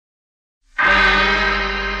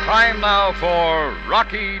Time now for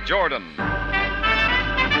Rocky Jordan.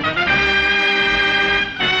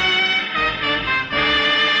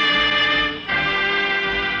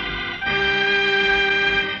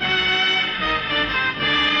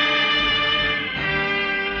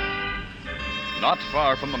 Not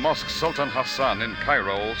far from the Mosque Sultan Hassan in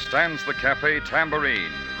Cairo stands the Café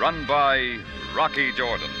Tambourine, run by Rocky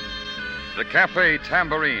Jordan. The Café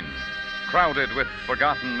Tambourine, crowded with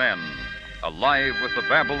forgotten men, alive with the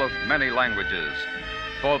babble of many languages.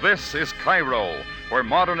 For this is Cairo, where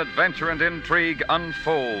modern adventure and intrigue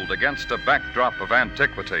unfold against a backdrop of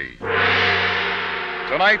antiquity.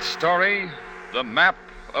 Tonight's story, The Map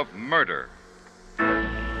of Murder.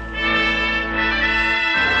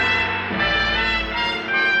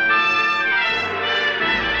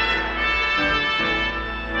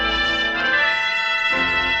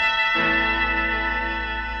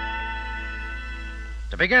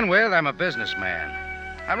 To begin with, I'm a businessman.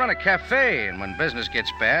 I run a cafe, and when business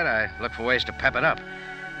gets bad, I look for ways to pep it up.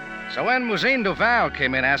 So when Mousine Duval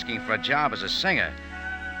came in asking for a job as a singer,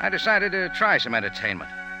 I decided to try some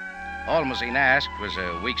entertainment. All Mousine asked was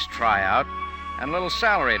a week's tryout and a little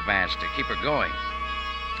salary advance to keep her going.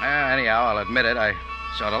 Anyhow, I'll admit it, I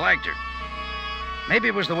sort of liked her. Maybe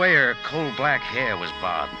it was the way her coal black hair was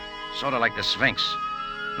bobbed, sort of like the Sphinx,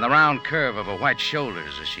 and the round curve of her white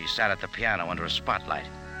shoulders as she sat at the piano under a spotlight.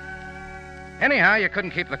 Anyhow, you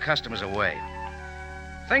couldn't keep the customers away.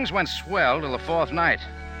 Things went swell till the fourth night.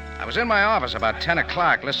 I was in my office about 10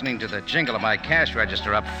 o'clock listening to the jingle of my cash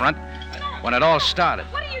register up front when it all started.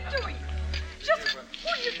 What are you doing? Just who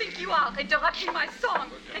do you think you are, interrupting my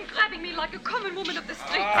song and grabbing me like a common woman of the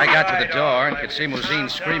street? I got to the door and could see Mousine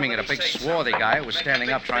screaming at a big swarthy guy who was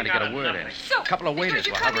standing up trying to get a word in. A couple of waiters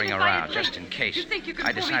were hovering around just in case.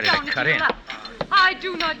 I decided to cut in. I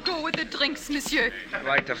do not go with the drinks, monsieur. I'd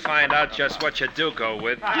like to find out just what you do go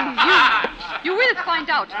with. You will find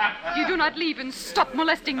out. You do not leave and stop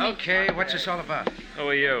molesting me. Okay, what's this all about? Who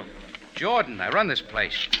are you? Jordan, I run this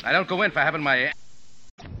place. I don't go in for having my...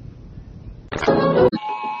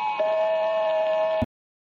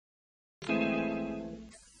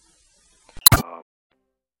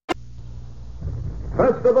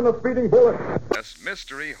 Faster than a speeding bullet. This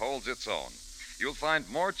mystery holds its own. You'll find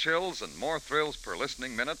more chills and more thrills per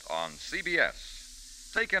listening minute on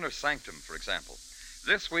CBS. Take Inner Sanctum, for example.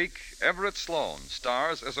 This week, Everett Sloan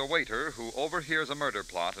stars as a waiter who overhears a murder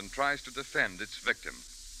plot and tries to defend its victim.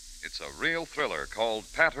 It's a real thriller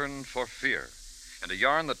called Pattern for Fear, and a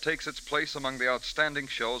yarn that takes its place among the outstanding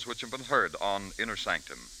shows which have been heard on Inner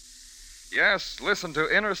Sanctum. Yes, listen to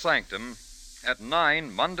Inner Sanctum at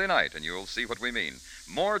 9 Monday night, and you'll see what we mean.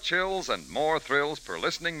 More chills and more thrills per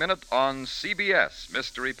listening minute on CBS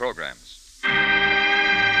mystery programs.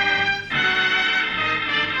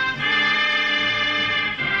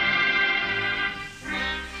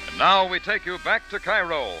 And now we take you back to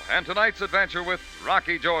Cairo and tonight's adventure with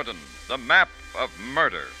Rocky Jordan, The Map of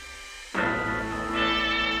Murder.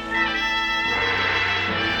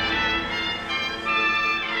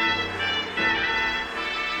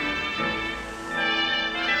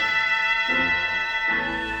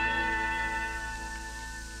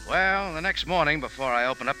 Well, the next morning, before I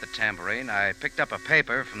opened up the tambourine, I picked up a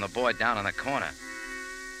paper from the boy down in the corner.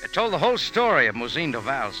 It told the whole story of Mousine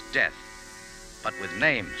Duval's death, but with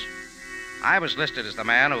names. I was listed as the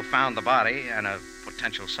man who found the body and a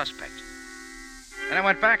potential suspect. Then I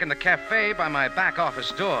went back in the cafe by my back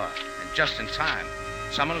office door, and just in time,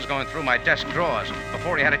 someone was going through my desk drawers.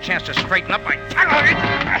 Before he had a chance to straighten up,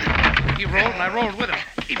 he rolled, and I rolled with him.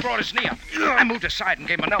 He brought his knee up. I moved aside and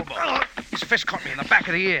gave him an elbow. His fist caught me in the back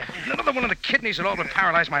of the ear. Another one of the kidneys had all but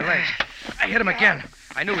paralyzed my legs. I hit him again.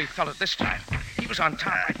 I knew he felt it this time. He was on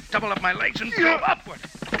top. I doubled up my legs and drove upward.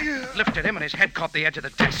 Lifted him, and his head caught the edge of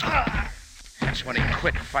the desk. That's when he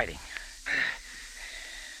quit fighting.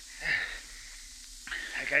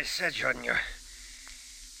 Like I said, Jordan,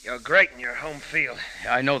 you're great in your home field.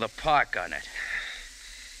 I know the park on it.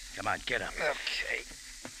 Come on, get up. Okay.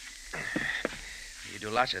 You do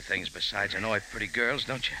lots of things besides annoy pretty girls,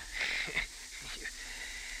 don't you?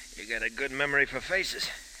 You got a good memory for faces.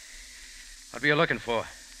 What were you looking for?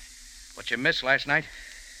 What you missed last night?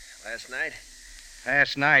 Last night?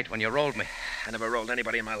 Last night, when you rolled me. I never rolled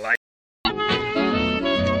anybody in my life.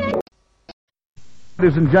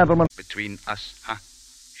 Ladies and gentlemen. Between us, huh?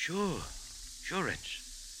 Sure,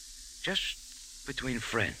 it's just between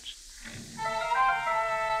friends.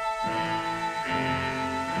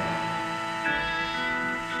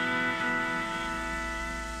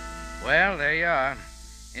 Well, there you are.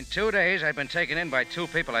 In 2 days, I've been taken in by 2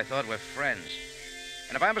 people I thought were friends.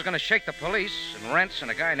 And if I was going to shake the police and rents and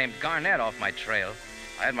a guy named Garnett off my trail,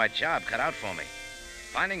 I had my job cut out for me,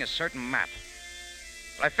 finding a certain map.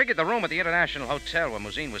 But I figured the room at the International Hotel where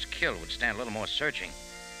Mousine was killed would stand a little more searching.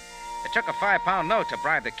 It took a £5 note to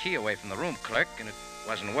bribe the key away from the room clerk, and it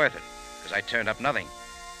wasn't worth it, because I turned up nothing.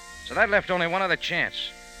 So that left only one other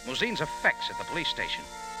chance, Mousine's effects at the police station.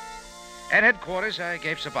 At headquarters, I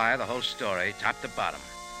gave Sabaya the whole story, top to bottom.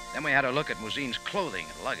 Then we had a look at Mousine's clothing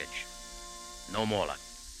and luggage. No more luck.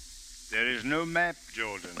 There is no map,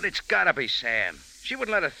 Jordan. But it's gotta be Sam. She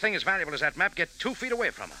wouldn't let a thing as valuable as that map get 2 feet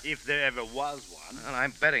away from her. If there ever was one. Well,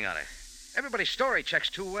 I'm betting on it. Everybody's story checks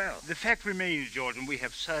too well. The fact remains, Jordan, we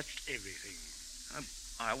have searched everything.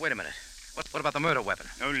 Wait a minute. What about the murder weapon?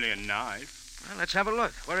 Only a knife. Well, let's have a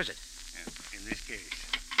look. Where is it? In this case.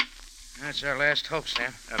 That's our last hope,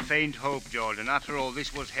 Sam. A faint hope, Jordan. After all,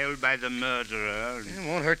 this was held by the murderer. It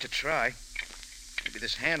won't hurt to try. Maybe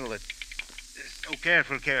this handle it. Oh,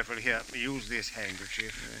 careful. Here, use this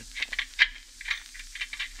handkerchief.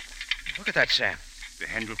 Look at that, Sam. The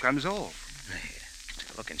handle comes off. Here,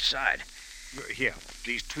 take a look inside. Here,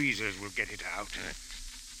 these tweezers will get it out. There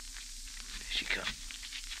she comes.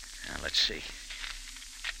 Now, let's see.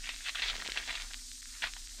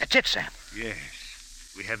 That's it, Sam.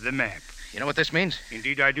 Yes, we have the map. You know what this means?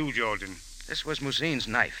 Indeed I do, Jordan. This was Mousine's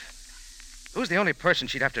knife. Who's the only person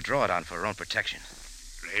she'd have to draw it on for her own protection?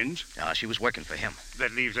 Lenz? No, she was working for him.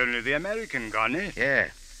 That leaves only the American, Garnet.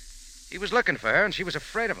 Yeah. He was looking for her, and she was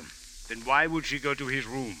afraid of him. Then why would she go to his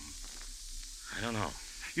room? I don't know.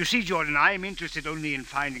 You see, Jordan, I'm interested only in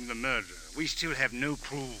finding the murderer. We still have no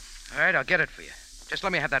proof. All right, I'll get it for you. Just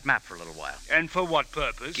let me have that map for a little while. And for what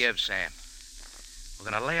purpose? Give, Sam. We're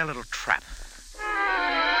going to lay a little trap.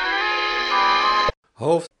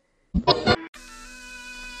 Hoofd.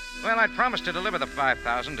 Well, I'd promised to deliver the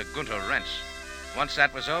 5,000 to Gunter Rentz. Once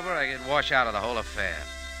that was over, I could wash out of the whole affair.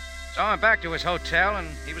 So I went back to his hotel, and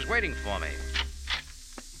he was waiting for me.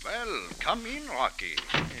 Well, come in, Rocky.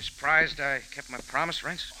 You surprised I kept my promise,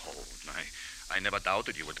 Rentz? Oh, I never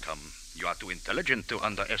doubted you would come. You are too intelligent to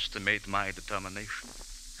underestimate my determination.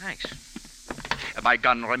 Thanks. My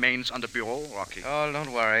gun remains on the bureau, Rocky. Oh,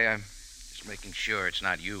 don't worry. I'm just making sure it's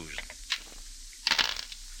not used.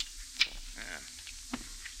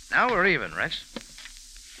 Now we're even, Rentz.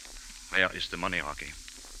 Where is the money, Rocky?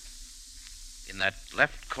 In that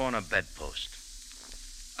left corner bedpost.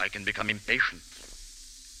 I can become impatient.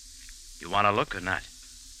 You want to look or not?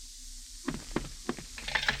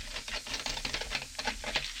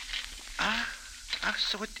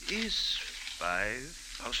 So it is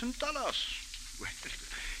 $5,000. Well,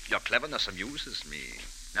 your cleverness amuses me.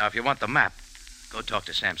 Now, if you want the map, go talk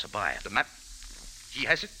to Sam Sabaya. The map? He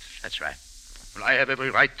has it? That's right. Well, I have every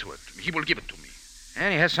right to it. He will give it to me.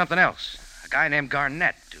 And he has something else. A guy named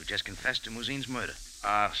Garnett who just confessed to Mousine's murder.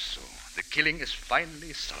 So the killing is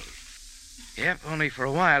finally solved. Yep, only for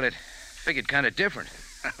a while it figured kind of different.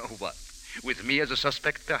 What? With me as a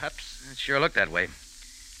suspect, perhaps? It sure looked that way.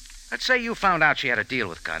 Let's say you found out she had a deal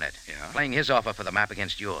with Garnett. Yeah? Playing his offer for the map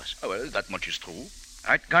against yours. Oh, well, that much is true. All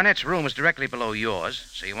right, Garnett's room was directly below yours,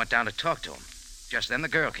 so you went down to talk to him. Just then the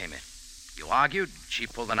girl came in. You argued, she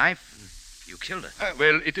pulled the knife, and you killed her.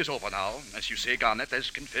 Well, it is over now. As you say, Garnett has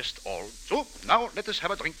confessed all. So, now let us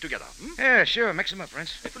have a drink together. Yeah, sure. Mix them up,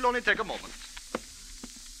 Rentz. It will only take a moment.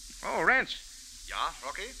 Oh, Rentz. Yeah,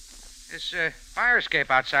 Rocky? This fire escape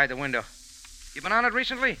outside the window. You been on it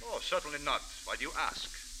recently? Oh, certainly not. Why do you ask?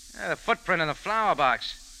 The footprint in the flower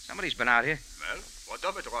box. Somebody's been out here. Well, what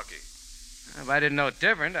of it, Rocky? If I didn't know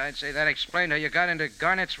different, I'd say that explained how you got into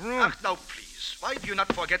Garnett's room. Now, please. Why do you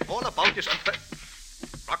not forget all about this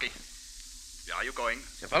Rocky, where are you going?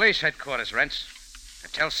 To police headquarters, Rentz.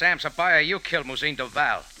 To tell Sam Sabaya you killed Mousine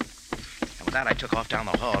Duval. And with that, I took off down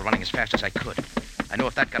the hall, running as fast as I could. I knew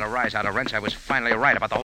if that got a rise out of Rentz, I was finally right about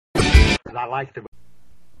the whole... I like to...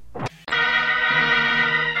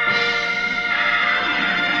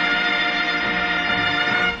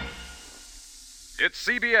 It's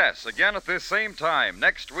CBS again at this same time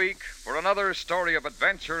next week for another story of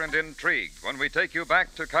adventure and intrigue when we take you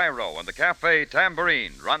back to Cairo and the Cafe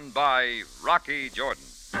Tambourine, run by Rocky Jordan.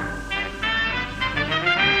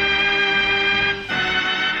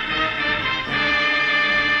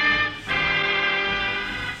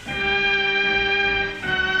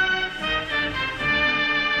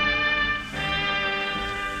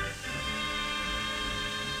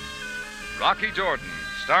 Rocky Jordan,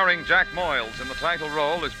 starring Jack Moyles in the title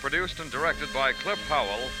role, is produced and directed by Cliff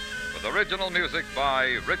Howell, with original music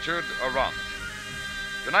by Richard Arant.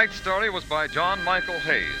 Tonight's story was by John Michael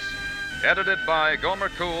Hayes, edited by Gomer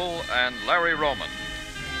Cool and Larry Roman.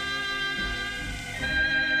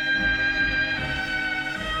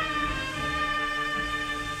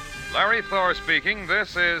 Larry Thor speaking.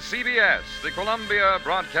 This is CBS, the Columbia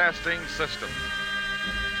Broadcasting System.